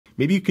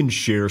maybe you can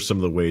share some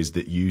of the ways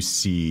that you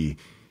see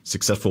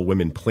successful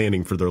women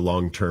planning for their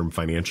long-term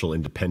financial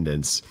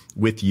independence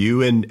with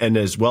you, and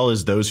as well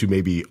as those who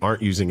maybe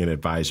aren't using an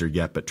advisor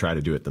yet but try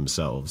to do it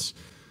themselves.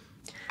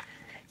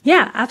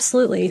 Yeah,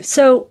 absolutely.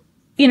 So,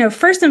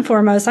 first and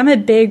foremost, I'm a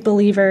big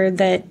believer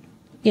that,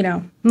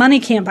 money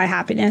can't buy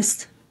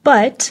happiness,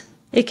 but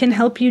it can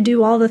help you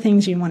do all the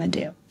things you want to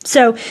do.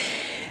 So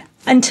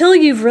until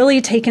you've really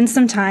taken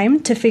some time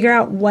to figure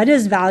out what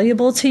is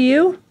valuable to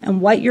you and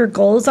what your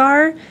goals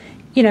are,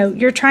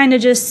 you're trying to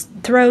just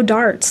throw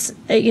darts.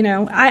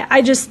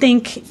 I just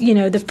think,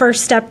 the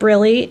first step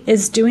really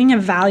is doing a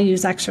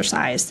values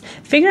exercise.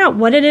 Figure out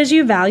what it is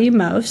you value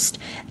most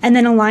and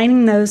then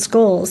aligning those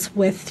goals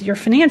with your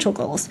financial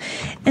goals.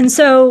 And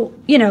so,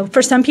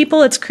 for some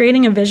people, it's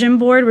creating a vision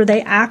board where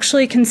they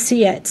actually can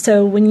see it.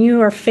 So when you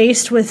are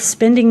faced with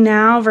spending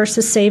now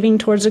versus saving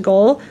towards a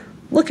goal,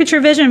 look at your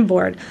vision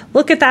board.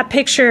 Look at that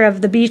picture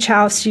of the beach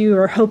house you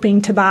are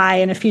hoping to buy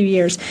in a few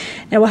years.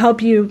 It will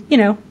help you,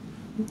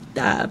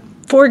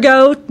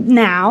 forego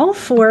now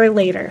for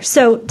later.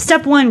 So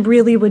step one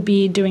really would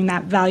be doing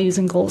that values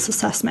and goals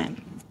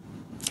assessment.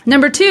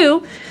 Number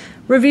two,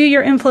 review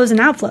your inflows and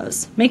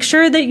outflows. Make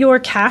sure that your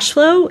cash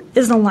flow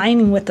is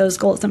aligning with those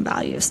goals and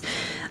values.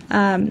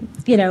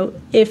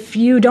 If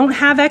you don't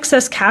have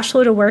excess cash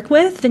flow to work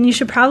with, then you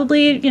should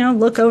probably,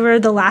 look over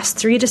the last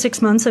 3 to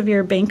 6 months of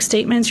your bank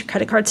statements, your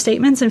credit card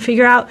statements, and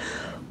figure out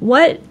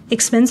what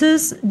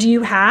expenses do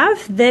you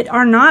have that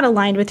are not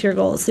aligned with your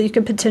goals that you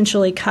could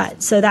potentially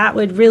cut. So that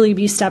would really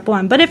be step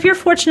one. But if you're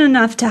fortunate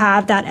enough to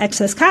have that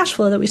excess cash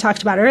flow that we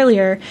talked about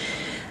earlier,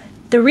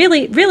 the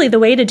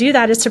way to do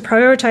that is to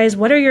prioritize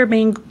what are your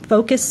main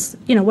focus,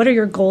 what are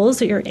your goals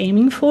that you're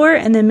aiming for,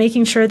 and then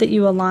making sure that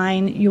you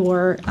align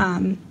your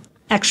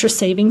extra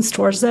savings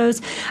towards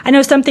those. I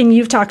know something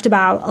you've talked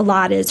about a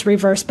lot is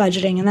reverse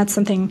budgeting, and that's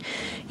something,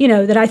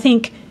 that I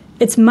think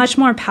it's much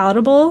more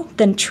palatable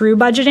than true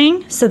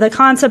budgeting. So the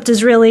concept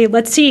is really,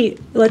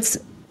 let's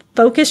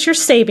focus your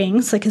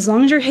savings, like as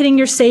long as you're hitting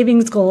your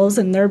savings goals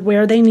and they're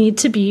where they need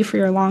to be for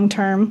your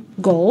long-term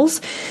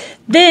goals,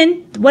 then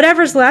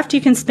whatever's left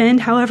you can spend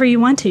however you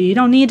want to. You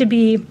don't need to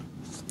be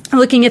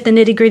looking at the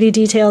nitty-gritty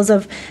details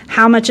of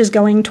how much is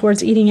going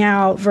towards eating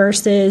out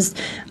versus,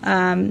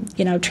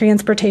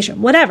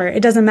 transportation, whatever.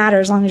 It doesn't matter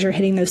as long as you're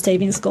hitting those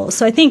savings goals.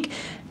 So I think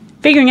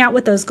figuring out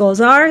what those goals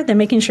are, then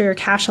making sure your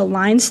cash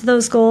aligns to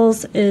those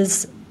goals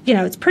is,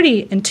 it's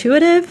pretty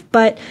intuitive,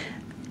 but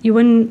you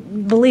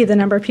wouldn't believe the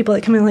number of people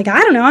that come in like, I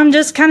don't know, I'm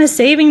just kind of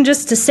saving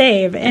just to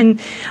save.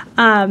 And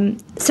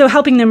so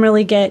helping them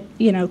really get,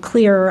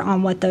 clearer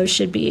on what those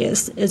should be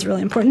is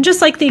really important.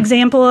 Just like the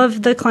example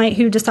of the client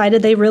who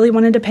decided they really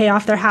wanted to pay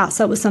off their house.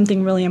 That was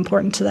something really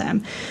important to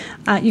them.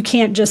 You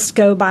can't just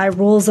go by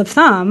rules of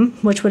thumb,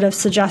 which would have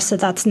suggested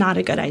that's not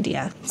a good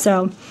idea.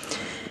 So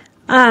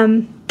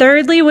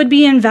thirdly would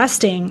be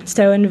investing.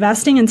 So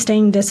investing and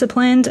staying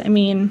disciplined.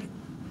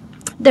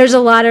 There's a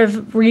lot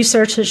of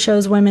research that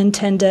shows women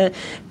tend to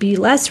be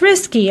less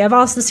risky. I've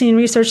also seen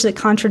research that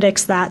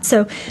contradicts that.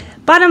 So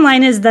bottom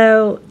line is,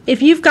 though,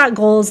 if you've got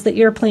goals that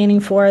you're planning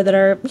for that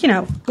are,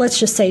 let's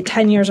just say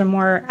 10 years or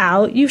more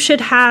out, you should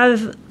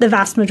have the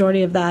vast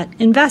majority of that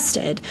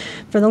invested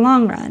for the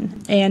long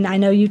run. And I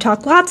know you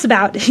talk lots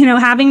about,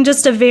 having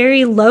just a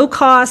very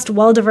low-cost,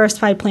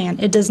 well-diversified plan.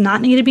 It does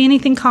not need to be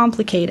anything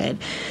complicated.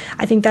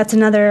 I think that's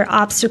another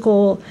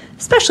obstacle,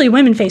 especially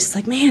women face. It's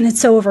like, man,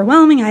 it's so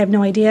overwhelming. I have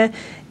no idea.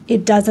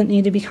 It doesn't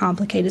need to be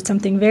complicated.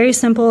 Something very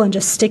simple and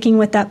just sticking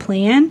with that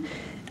plan.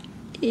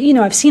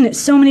 I've seen it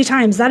so many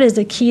times. That is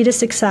the key to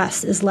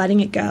success, is letting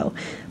it go.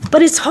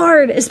 But it's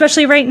hard,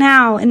 especially right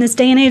now in this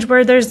day and age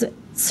where there's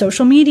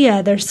social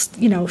media, there's,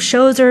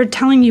 shows are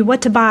telling you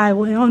what to buy.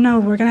 Well, oh no,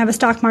 we're going to have a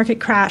stock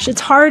market crash.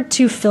 It's hard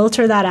to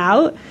filter that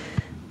out.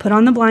 Put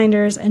on the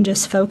blinders and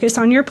just focus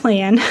on your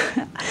plan.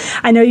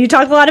 I know you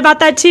talk a lot about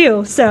that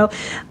too. So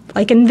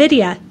like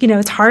NVIDIA,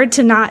 it's hard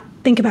to not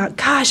think about,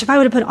 gosh, if I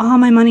would have put all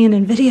my money in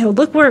NVIDIA,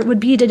 look where it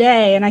would be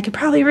today and I could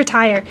probably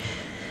retire.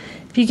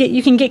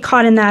 You can get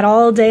caught in that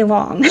all day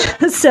long.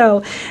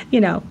 So,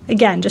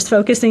 again, just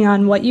focusing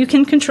on what you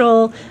can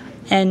control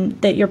and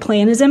that your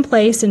plan is in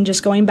place and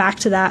just going back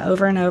to that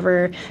over and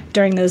over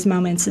during those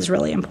moments is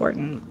really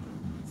important.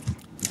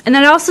 And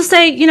then I'd also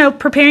say,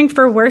 preparing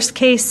for worst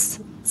case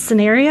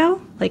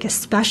scenario, like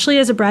especially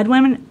as a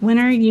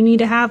breadwinner, you need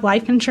to have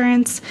life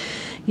insurance.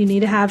 You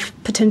need to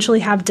potentially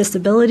have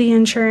disability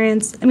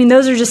insurance.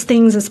 Those are just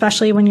things,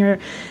 especially when you're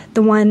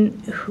the one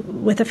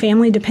with a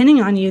family depending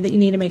on you, that you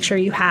need to make sure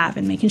you have,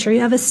 and making sure you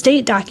have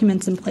estate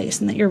documents in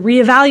place and that you're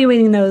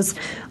reevaluating those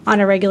on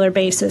a regular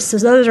basis. So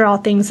those are all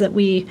things that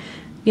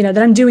that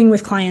I'm doing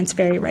with clients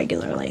very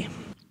regularly.